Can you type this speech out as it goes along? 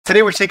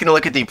Today we're taking a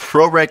look at the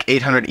PRORECK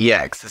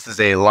 800EX. This is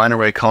a line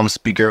array column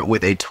speaker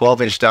with a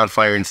 12-inch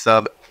downfiring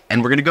sub,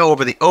 and we're going to go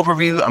over the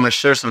overview. I'm going to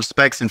share some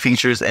specs and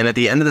features, and at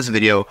the end of this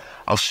video,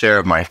 I'll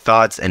share my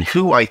thoughts and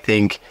who I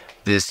think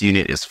this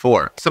unit is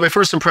for. So my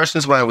first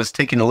impressions when I was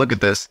taking a look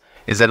at this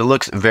is that it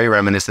looks very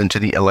reminiscent to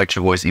the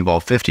Electro Voice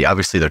Evolve 50.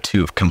 Obviously, they're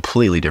two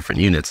completely different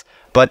units,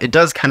 but it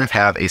does kind of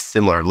have a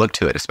similar look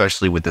to it,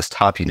 especially with this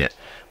top unit.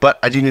 But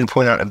I do need to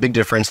point out a big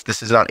difference.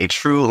 This is not a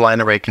true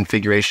line array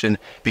configuration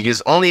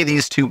because only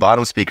these two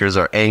bottom speakers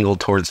are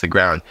angled towards the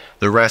ground.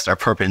 The rest are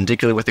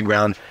perpendicular with the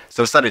ground,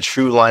 so it's not a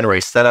true line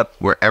array setup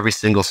where every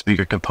single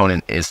speaker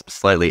component is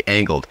slightly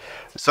angled.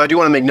 So I do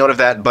want to make note of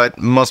that, but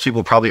most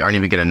people probably aren't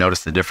even going to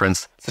notice the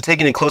difference. So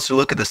taking a closer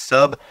look at the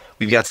sub,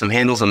 we've got some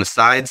handles on the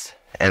sides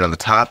and on the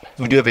top.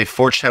 We do have a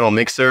 4-channel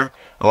mixer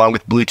along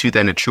with Bluetooth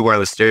and a true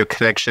wireless stereo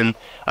connection.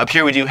 Up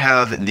here we do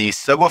have the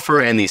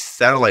subwoofer and the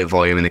satellite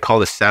volume, and they call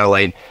the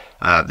satellite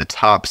the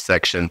top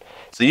section.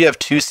 So you have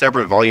two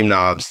separate volume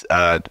knobs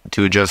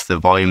to adjust the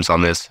volumes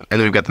on this, and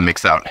then we've got the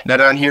mix out. Now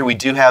down here we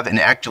do have an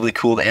actively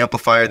cooled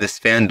amplifier. This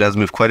fan does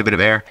move quite a bit of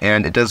air,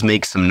 and it does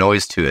make some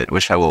noise to it,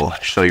 which I will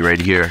show you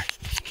right here.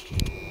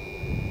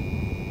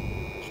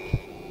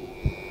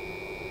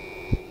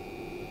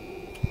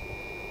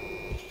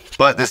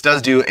 But this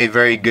does do a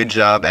very good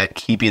job at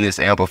keeping this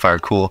amplifier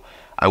cool.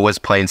 I was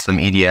playing some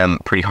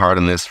EDM pretty hard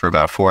on this for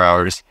about 4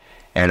 hours,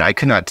 and I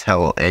could not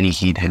tell any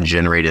heat had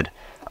generated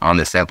on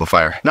this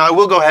amplifier. Now I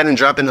will go ahead and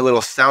drop in a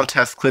little sound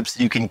test clip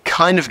so you can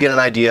kind of get an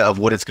idea of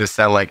what it's going to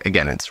sound like.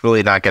 Again, it's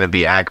really not going to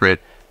be accurate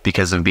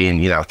because of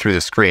being, through the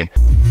screen.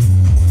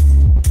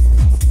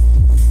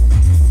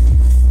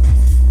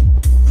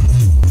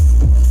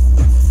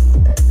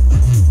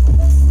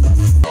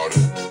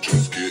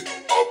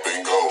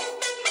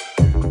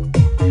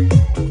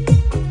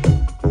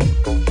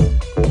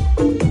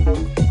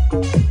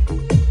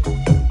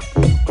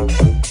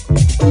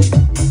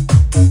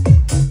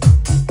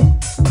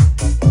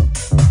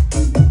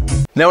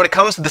 Now when it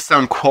comes to the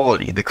sound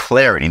quality, the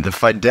clarity, the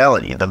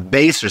fidelity, the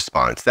bass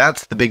response,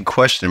 that's the big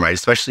question, right?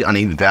 Especially on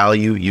a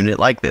value unit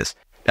like this.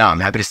 Now I'm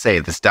happy to say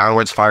this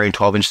downwards firing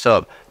 12-inch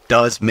sub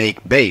does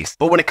make bass,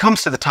 but when it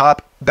comes to the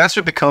top, that's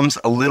where it becomes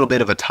a little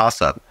bit of a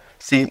toss-up.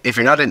 See, if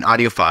you're not an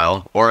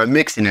audiophile or a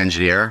mixing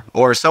engineer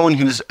or someone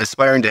who's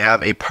aspiring to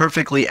have a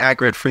perfectly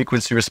accurate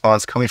frequency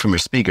response coming from your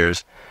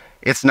speakers,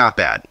 it's not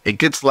bad. It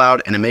gets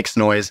loud and it makes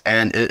noise,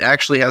 and it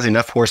actually has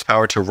enough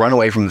horsepower to run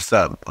away from the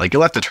sub. Like,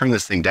 you'll have to turn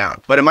this thing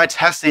down. But in my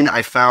testing,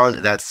 I found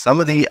that some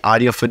of the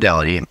audio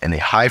fidelity and the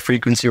high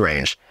frequency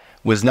range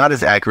was not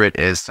as accurate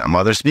as some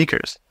other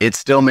speakers. It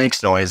still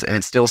makes noise and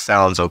it still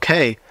sounds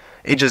okay.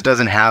 It just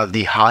doesn't have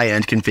the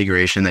high-end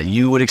configuration that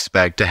you would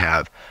expect to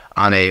have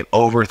on a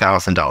over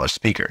 $1,000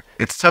 speaker.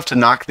 It's tough to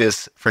knock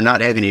this for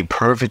not having a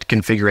perfect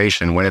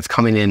configuration when it's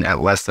coming in at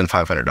less than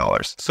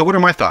 $500. So what are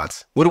my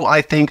thoughts? What do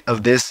I think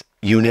of this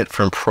unit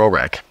from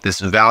PRORECK,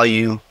 this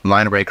value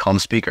line array column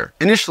speaker?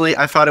 Initially,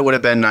 I thought it would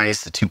have been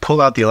nice to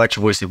pull out the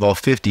Electro Voice Evolve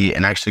 50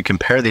 and actually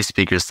compare these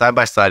speakers side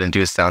by side and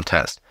do a sound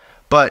test.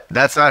 But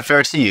that's not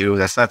fair to you,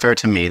 that's not fair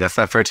to me, that's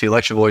not fair to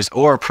Electro Voice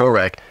or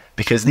PRORECK,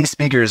 because these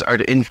speakers are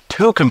in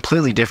two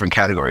completely different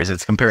categories.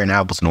 It's comparing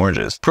apples and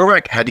oranges.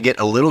 PRORECK had to get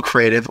a little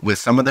creative with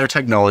some of their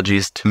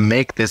technologies to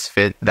make this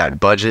fit that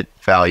budget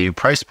value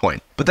price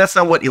point. But that's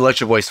not what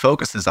Electro Voice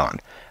focuses on.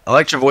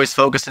 Electro Voice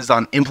focuses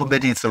on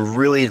implementing some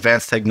really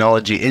advanced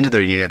technology into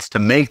their units to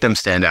make them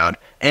stand out,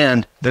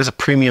 and there's a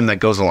premium that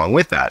goes along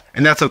with that.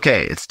 And that's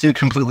okay. It's two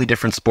completely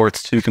different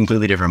sports, two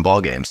completely different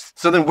ball games.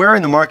 So then where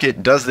in the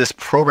market does this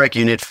PRORECK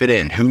unit fit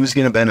in? Who's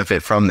going to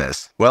benefit from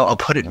this? Well, I'll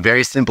put it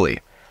very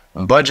simply.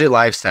 Budget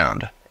live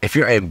sound. If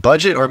you're a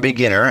budget or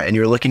beginner and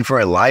you're looking for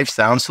a live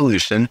sound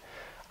solution,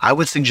 I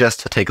would suggest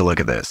to take a look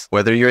at this.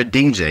 Whether you're a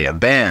DJ, a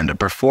band, a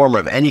performer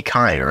of any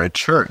kind, or a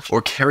church, or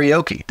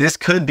karaoke, this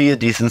could be a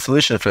decent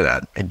solution for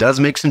that. It does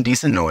make some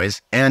decent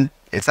noise, and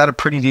it's at a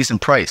pretty decent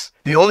price.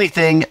 The only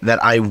thing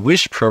that I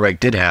wish PRORECK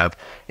did have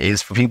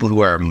is for people who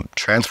are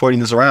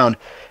transporting this around,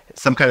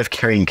 some kind of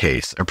carrying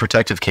case or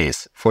protective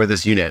case for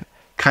this unit.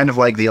 Kind of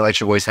like the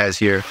Electro Voice has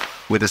here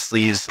with the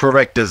sleeves.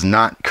 PRORECK does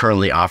not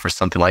currently offer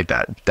something like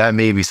that. That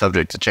may be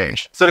subject to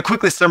change. So to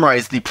quickly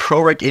summarize the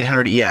PRORECK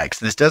 800EX,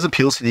 this does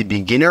appeal to the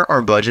beginner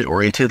or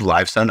budget-oriented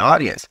live sound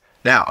audience.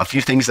 Now, a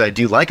few things that I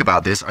do like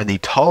about this are the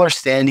taller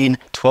standing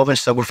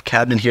 12-inch subwoofer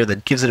cabinet here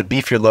that gives it a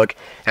beefier look,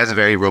 has a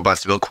very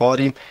robust build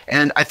quality,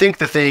 and I think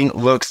the thing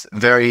looks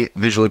very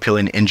visually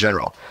appealing in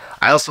general.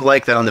 I also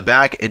like that on the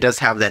back, it does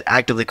have that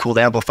actively cooled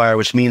amplifier,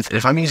 which means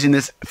if I'm using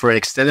this for an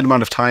extended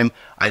amount of time,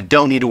 I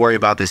don't need to worry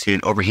about this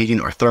unit overheating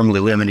or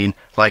thermally limiting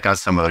like on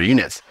some other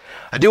units.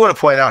 I do want to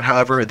point out,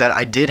 however, that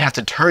I did have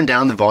to turn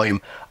down the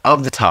volume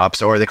of the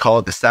tops, or they call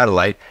it the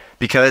satellite,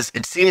 because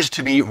it seems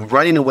to be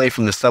running away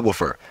from the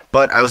subwoofer.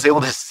 But I was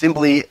able to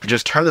simply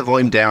just turn the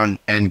volume down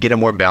and get a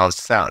more balanced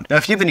sound. Now,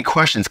 if you have any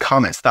questions,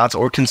 comments, thoughts,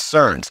 or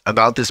concerns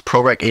about this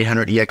PRORECK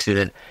 800EX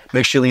unit,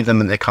 make sure you leave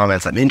them in the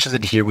comments. I'm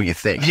interested to hear what you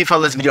think. If you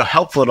found this video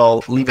helpful at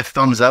all, leave a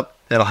thumbs up.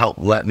 That'll help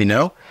let me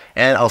know.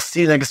 And I'll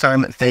see you next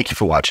time. Thank you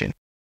for watching.